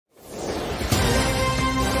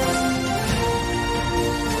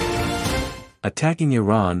Attacking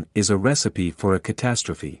Iran is a recipe for a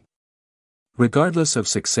catastrophe. Regardless of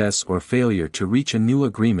success or failure to reach a new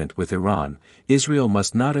agreement with Iran, Israel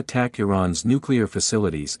must not attack Iran's nuclear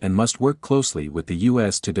facilities and must work closely with the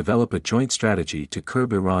U.S. to develop a joint strategy to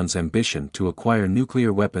curb Iran's ambition to acquire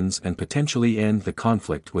nuclear weapons and potentially end the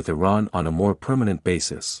conflict with Iran on a more permanent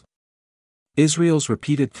basis. Israel's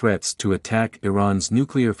repeated threats to attack Iran's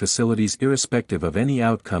nuclear facilities irrespective of any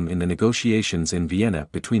outcome in the negotiations in Vienna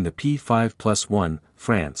between the P5+1,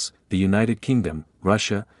 France, the United Kingdom,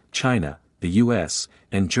 Russia, China, the US,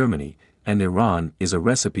 and Germany, and Iran is a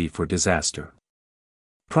recipe for disaster.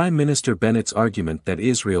 Prime Minister Bennett's argument that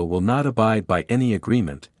Israel will not abide by any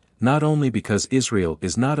agreement, not only because Israel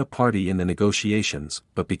is not a party in the negotiations,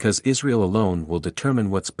 but because Israel alone will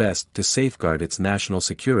determine what's best to safeguard its national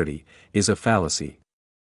security, is a fallacy.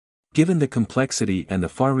 Given the complexity and the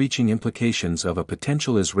far-reaching implications of a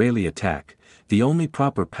potential Israeli attack, the only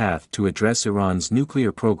proper path to address Iran's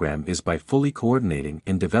nuclear program is by fully coordinating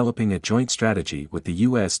and developing a joint strategy with the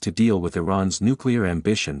U.S. to deal with Iran's nuclear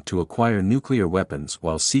ambition to acquire nuclear weapons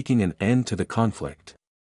while seeking an end to the conflict.